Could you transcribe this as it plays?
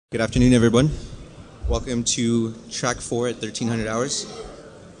Good afternoon, everyone. Welcome to track 4 at 1300 hours.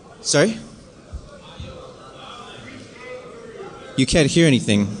 Sorry? You can't hear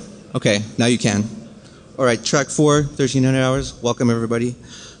anything. Okay, now you can. All right, track 4, 1300 hours. Welcome, everybody.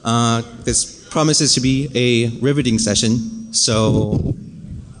 This promises to be a riveting session. So,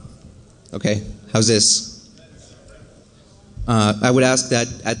 okay, how's this? I would ask that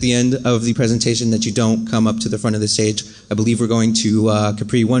at the end of the presentation that you don't come up to the front of the stage. I believe we're going to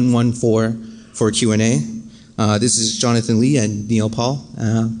Capri 114 for Q&A. This is Jonathan Lee and Neil Pahl.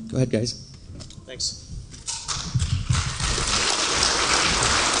 Go ahead, guys. Thanks.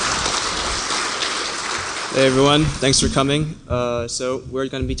 Hey, everyone. Thanks for coming. So we're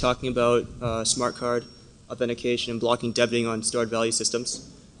going to be talking about SmartCard, authentication, and blocking debiting on stored value systems.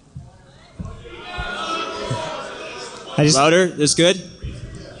 Louder? This good?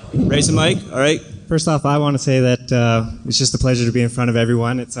 Raise the mic. All right. First off, I want to say that it's just a pleasure to be in front of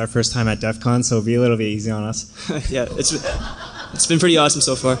everyone. It's our first time at DEFCON, so be a little bit easy on us. Yeah, it's been pretty awesome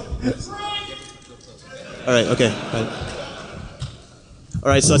so far. All right. Okay. All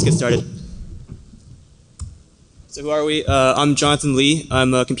right. So let's get started. So who are we? I'm Jonathan Lee.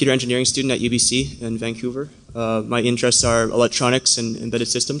 I'm a computer engineering student at UBC in Vancouver. My interests are electronics and embedded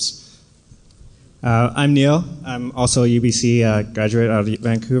systems. I'm Neil. I'm also a UBC graduate out of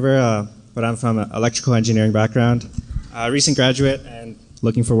Vancouver, but I'm from an electrical engineering background. Recent graduate and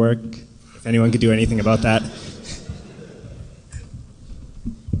looking for work, if anyone could do anything about that.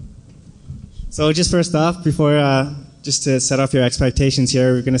 So just first off, before just to set off your expectations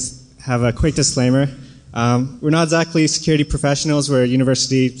here, we're going to have a quick disclaimer. We're not exactly security professionals. We're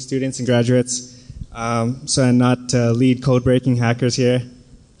university students and graduates, so not lead code-breaking hackers here.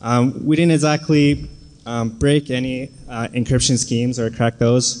 We didn't exactly break any encryption schemes or crack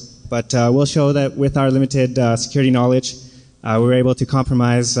those, but we'll show that with our limited security knowledge, we were able to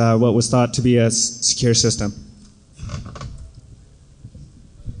compromise what was thought to be a secure system.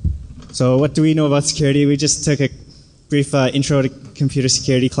 So what do we know about security? We just took a brief intro to computer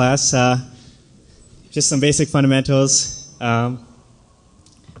security class, just some basic fundamentals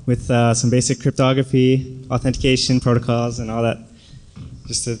with some basic cryptography, authentication protocols, and all that.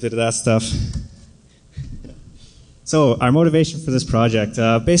 Just a bit of that stuff. So our motivation for this project,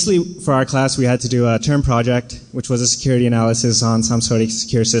 basically for our class we had to do a term project, which was a security analysis on some sort of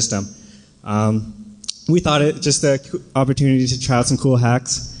secure system. We thought it just an opportunity to try out some cool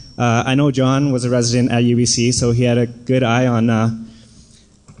hacks. I know John was a resident at UBC, so he had a good eye on,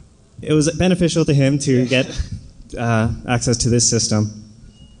 it was beneficial to him to get access to this system.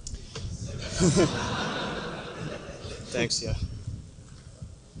 Thanks, yeah.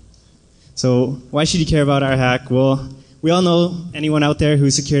 So why should you care about our hack? Well, we all know, anyone out there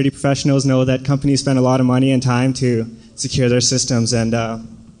who's security professionals know that companies spend a lot of money and time to secure their systems. And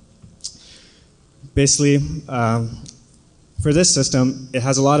basically, for this system, it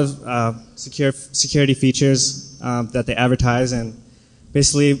has a lot of security features that they advertise. And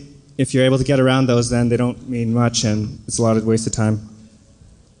basically, if you're able to get around those, then they don't mean much, and it's a lot of waste of time.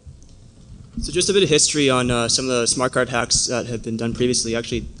 So just a bit of history on some of the SmartCard hacks that have been done previously.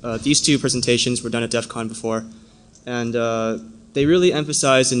 Actually, these two presentations were done at DEF CON before, and they really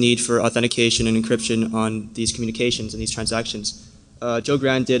emphasize the need for authentication and encryption on these communications and these transactions. Joe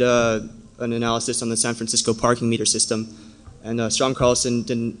Grand did an analysis on the San Francisco parking meter system, and Strom Carlson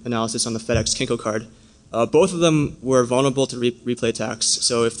did an analysis on the FedEx Kinko card. Both of them were vulnerable to replay attacks,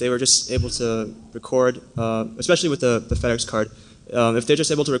 so if they were just able to record, especially with the FedEx card, if they're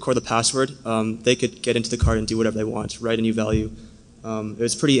just able to record the password, they could get into the card and do whatever they want, write a new value. It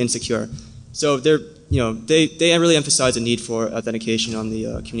was pretty insecure. So they really emphasize the need for authentication on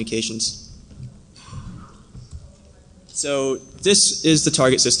the communications. So this is the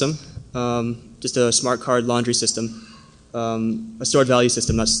target system, just a SmartCard laundry system, a stored value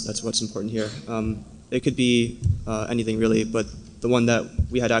system. That's what's important here. It could be anything really, but the one that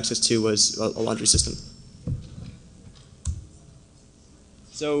we had access to was a laundry system.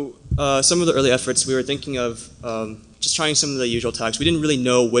 So some of the early efforts, we were thinking of just trying some of the usual tags. We didn't really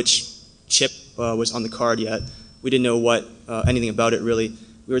know which chip was on the card yet. We didn't know anything about it really.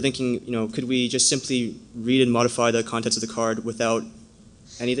 We were thinking, could we just simply read and modify the contents of the card without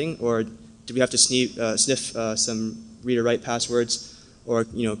anything, or do we have to sniff some read or write passwords, or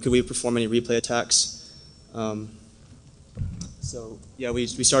could we perform any replay attacks? So yeah, we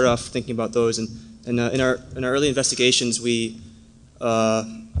started off thinking about those, and in our early investigations we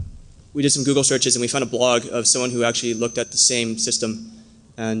did some Google searches and we found a blog of someone who actually looked at the same system,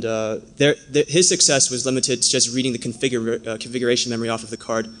 and his success was limited to just reading the configuration memory off of the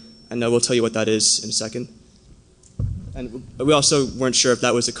card, and we'll tell you what that is in a second. And we also weren't sure if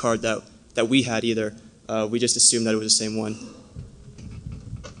that was a card that we had either. We just assumed that it was the same one.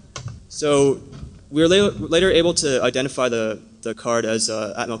 So we were later able to identify the card as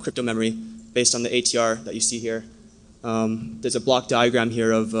Atmel CryptoMemory based on the ATR that you see here. There's a block diagram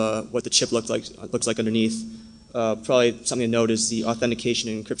here of what the chip looks like underneath. Probably something to note is the authentication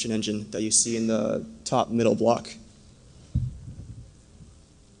and encryption engine that you see in the top middle block.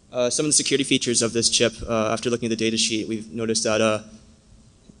 Some of the security features of this chip, after looking at the datasheet, we've noticed that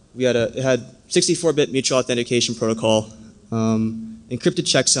it had 64-bit mutual authentication protocol, encrypted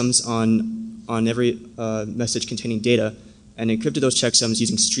checksums on every message containing data, and encrypted those checksums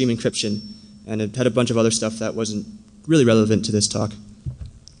using stream encryption, and it had a bunch of other stuff that wasn't really relevant to this talk.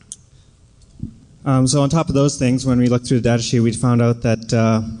 So on top of those things, when we looked through the datasheet, we found out that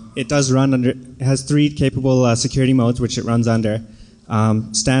it does run under, it has 3 capable security modes which it runs under.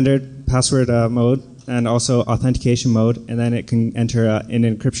 Standard password mode, and also authentication mode, and then it can enter in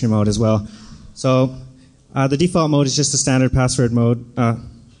encryption mode as well. So the default mode is just a standard password mode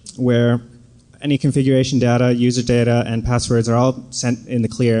where any configuration data, user data, and passwords are all sent in the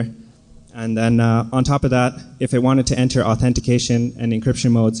clear. And then on top of that, if it wanted to enter authentication and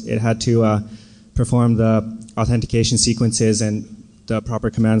encryption modes, it had to perform the authentication sequences and the proper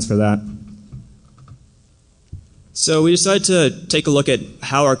commands for that. So we decided to take a look at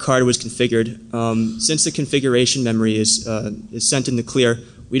how our card was configured. Since the configuration memory is sent in the clear,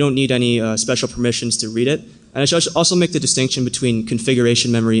 we don't need any special permissions to read it. And I should also make the distinction between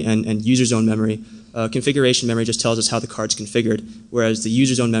configuration memory and user zone memory. Configuration memory just tells us how the card's configured, whereas the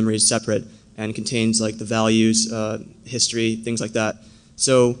user zone memory is separate and contains like the values, history, things like that.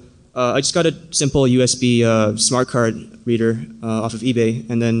 So I just got a simple USB SmartCard reader off of eBay,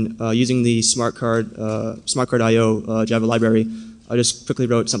 and then using the SmartCard IO Java library, I just quickly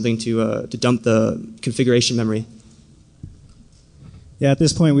wrote something to dump the configuration memory. Yeah, at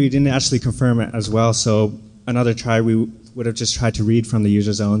this point we didn't actually confirm it as well, so another try we would have just tried to read from the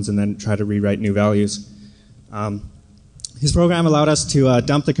user zones and then try to rewrite new values. His program allowed us to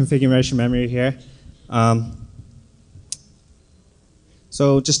dump the configuration memory here.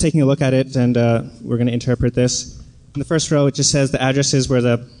 So just taking a look at it, and we're going to interpret this. In the first row, it just says the addresses where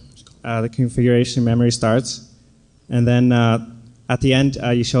the configuration memory starts. And then at the end,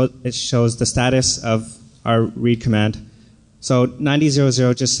 it shows the status of our read command. So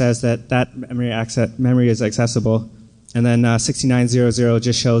 9000 just says that memory is accessible. And then 6900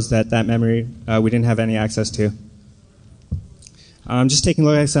 just shows that memory we didn't have any access to. Just taking a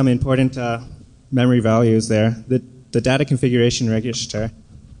look at some important memory values there. The data configuration register.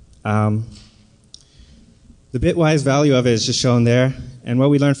 The bitwise value of it is just shown there, and what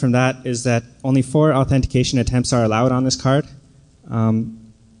we learned from that is that only 4 authentication attempts are allowed on this card.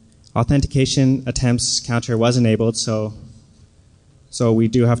 Authentication attempts counter was enabled, so we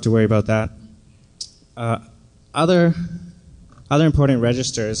do have to worry about that. Other important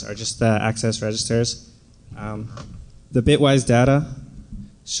registers are just the access registers. The bitwise data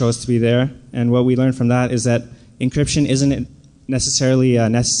shows to be there, and what we learned from that is that encryption isn't necessarily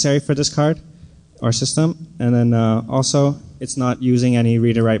necessary for this card or system, and then also it's not using any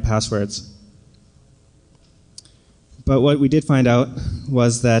read-or-write passwords. But what we did find out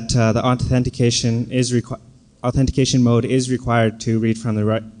was that the authentication mode is required to read from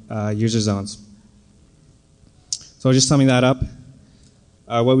the user zones. So just summing that up,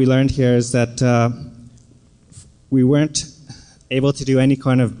 what we learned here is that we weren't able to do any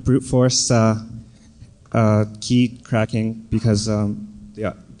kind of brute force key cracking because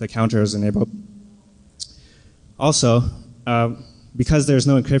the counter is enabled. Also, because there's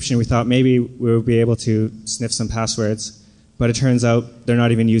no encryption, we thought maybe we would be able to sniff some passwords, but it turns out they're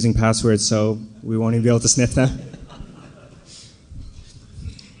not even using passwords, so we won't even be able to sniff them.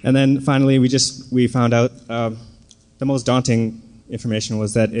 And then finally, we found out the most daunting information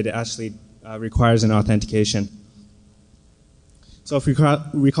was that it actually requires an authentication. So if we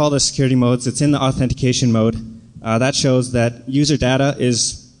recall the security modes, it's in the authentication mode. That shows that user data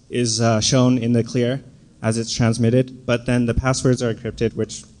is shown in the clear as it's transmitted, but then the passwords are encrypted,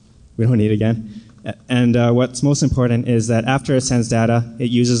 which we don't need again. And what's most important is that after it sends data, it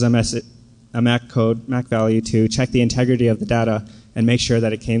uses a MAC code, MAC value, to check the integrity of the data and make sure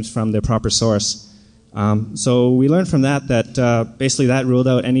that it came from the proper source. So we learned from that basically that ruled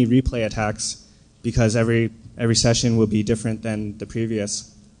out any replay attacks because every session will be different than the previous.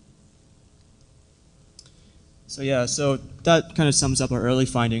 So yeah, so that kind of sums up our early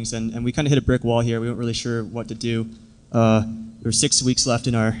findings, and we kind of hit a brick wall here. We weren't really sure what to do. There were 6 weeks left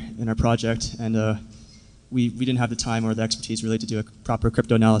in our project, and we didn't have the time or the expertise really to do a proper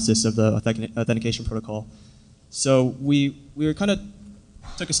crypto analysis of the authentication protocol. So we were kind of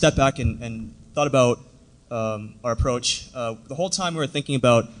took a step back and thought about our approach. The whole time we were thinking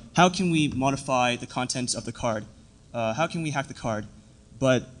about how can we modify the contents of the card? How can we hack the card?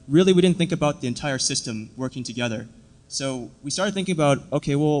 But really we didn't think about the entire system working together. So we started thinking about,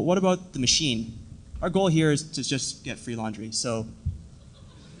 okay, well, what about the machine? Our goal here is to just get free laundry. So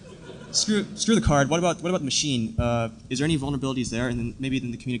screw the card. What about the machine? Is there any vulnerabilities there? And then maybe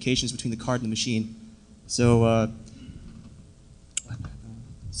then the communications between the card and the machine. So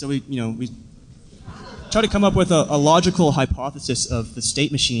we try to come up with a logical hypothesis of the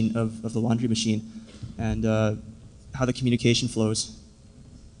state machine of the laundry machine and how the communication flows.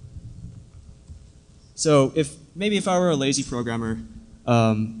 So if I were a lazy programmer,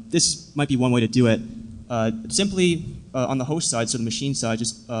 this might be one way to do it. Simply on the host side, so the machine side,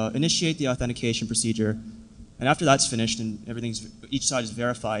 just initiate the authentication procedure, and after that's finished and each side is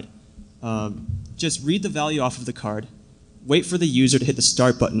verified, just read the value off of the card, wait for the user to hit the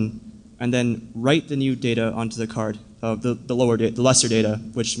start button, and then write the new data onto the card, the lesser data,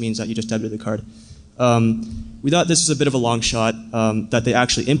 which means that you just debited the card. We thought this was a bit of a long shot, that they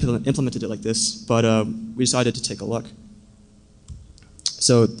actually implemented it like this, but we decided to take a look.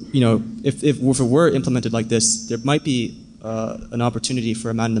 So, if it were implemented like this, there might be an opportunity for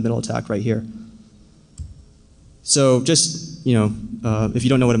a man-in-the-middle attack right here. So just, if you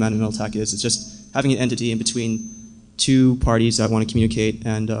don't know what a man-in-the-middle attack is, it's just having an entity in between two parties that want to communicate,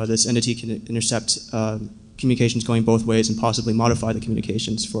 and this entity can intercept communications going both ways and possibly modify the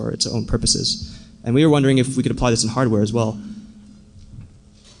communications for its own purposes. And we were wondering if we could apply this in hardware as well.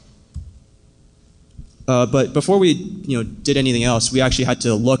 But before we did anything else, we actually had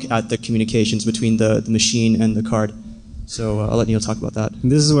to look at the communications between the machine and the card. So I'll let Neil talk about that.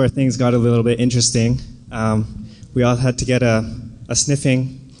 And this is where things got a little bit interesting. We all had to get a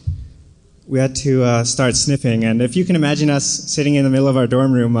sniffing. We had to start sniffing. And if you can imagine us sitting in the middle of our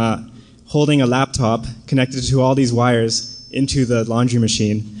dorm room holding a laptop connected to all these wires into the laundry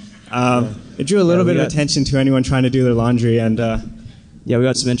machine, it drew a little bit of attention to anyone trying to do their laundry. And yeah, we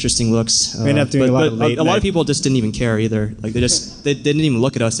got some interesting looks. We ended up doing a lot of people just didn't even care either. Like they didn't even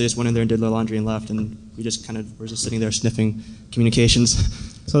look at us. They just went in there and did their laundry and left, and we just were just sitting there sniffing communications.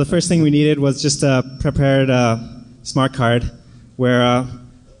 So the first thing we needed was just a prepared SmartCard, where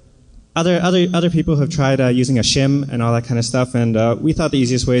other people have tried using a shim and all that kind of stuff, and we thought the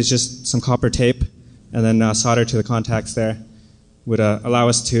easiest way is just some copper tape and then solder to the contacts there would allow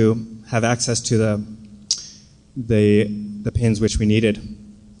us to have access to the pins which we needed.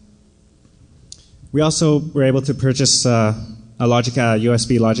 We also were able to purchase a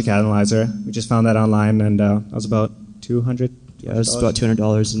USB logic analyzer. We just found that online, and that was about $200. Yeah, it was about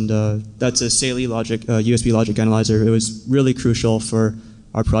 $200, and that's a SAILI logic, USB logic analyzer. It was really crucial for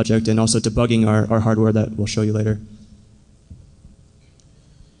our project and also debugging our hardware that we'll show you later.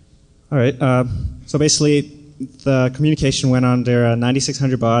 All right. So basically, the communication went under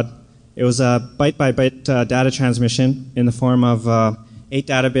 9600 baud. It was a byte-by-byte data transmission in the form of 8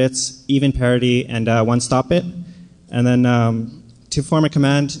 data bits, even parity, and 1 stop bit. And then to form a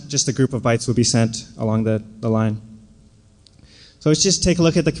command, just a group of bytes will be sent along the line. So let's just take a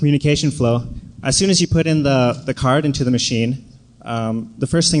look at the communication flow. As soon as you put in the card into the machine, the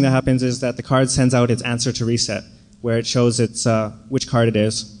first thing that happens is that the card sends out its answer to reset, where it shows which card it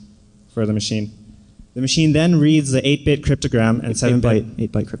is for the machine. The machine then reads the 8-bit cryptogram and 7-byte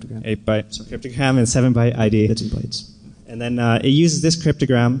 8-byte cryptogram. 8-byte cryptogram and 7-byte ID. Bits and bytes. And then it uses this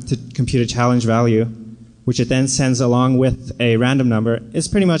cryptogram to compute a challenge value, which it then sends along with a random number. It's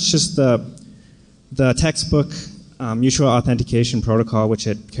pretty much just the textbook mutual authentication protocol, which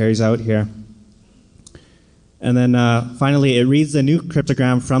it carries out here. And then finally, it reads the new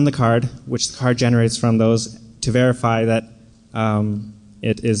cryptogram from the card, which the card generates from those to verify that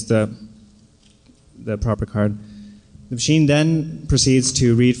it is the proper card. The machine then proceeds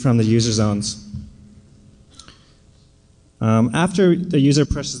to read from the user zones. After the user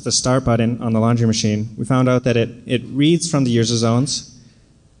presses the start button on the laundry machine, we found out that it reads from the user zones,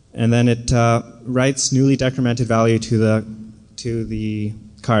 and then it writes newly decremented value to the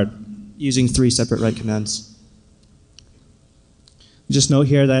card. Using 3 separate write commands. Just note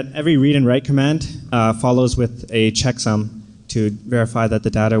here that every read and write command follows with a checksum to verify that the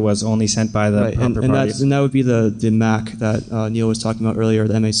data was only sent by the proper parties. And that would be the MAC that Neil was talking about earlier,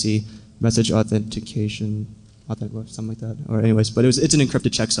 the MAC, message authentication, something like that. Or anyways, but it's an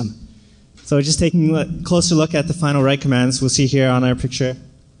encrypted checksum. So just taking a closer look at the final write commands, we'll see here on our picture,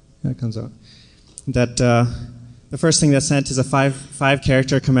 that comes out, that the first thing that's sent is a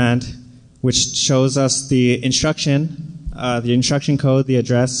five-character command, which shows us the instruction code, the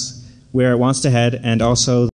address, where it wants to head, and also